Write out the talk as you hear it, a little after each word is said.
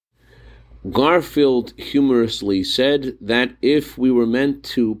Garfield humorously said that if we were meant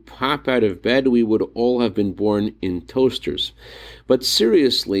to pop out of bed, we would all have been born in toasters. But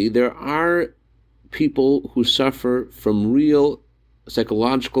seriously, there are people who suffer from real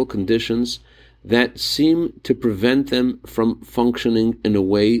psychological conditions that seem to prevent them from functioning in a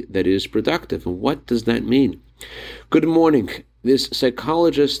way that is productive. And what does that mean? Good morning. This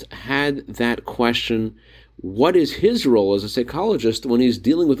psychologist had that question. What is his role as a psychologist when he's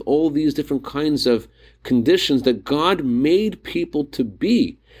dealing with all these different kinds of conditions that God made people to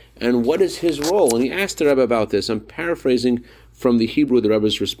be? And what is his role? And he asked the Rebbe about this. I'm paraphrasing from the Hebrew, the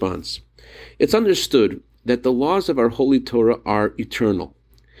Rebbe's response. It's understood that the laws of our Holy Torah are eternal.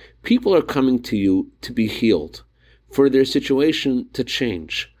 People are coming to you to be healed, for their situation to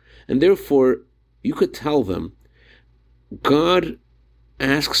change. And therefore, you could tell them, God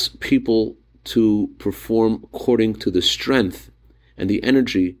asks people to perform according to the strength and the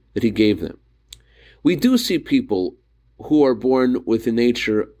energy that he gave them. We do see people who are born with the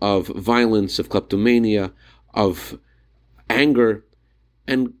nature of violence, of kleptomania, of anger,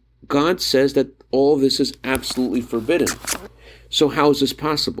 and God says that all this is absolutely forbidden. So how is this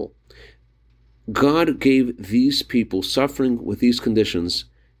possible? God gave these people suffering with these conditions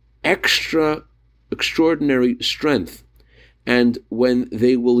extraordinary strength. And when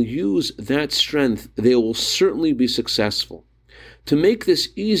they will use that strength, they will certainly be successful. To make this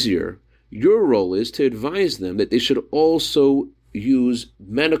easier, your role is to advise them that they should also use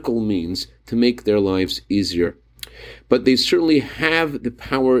medical means to make their lives easier. But they certainly have the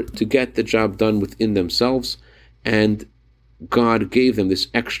power to get the job done within themselves, and God gave them this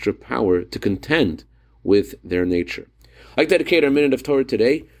extra power to contend with their nature. I'd like to dedicate our minute of Torah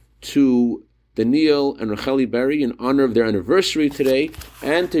today to Daniel and Racheli Berry in honor of their anniversary today,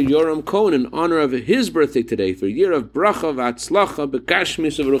 and to Yoram Cohen in honor of his birthday today, for a year of bracha v'atzlacha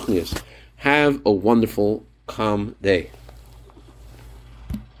b'kashmis of ruchnius. Have a wonderful, calm day.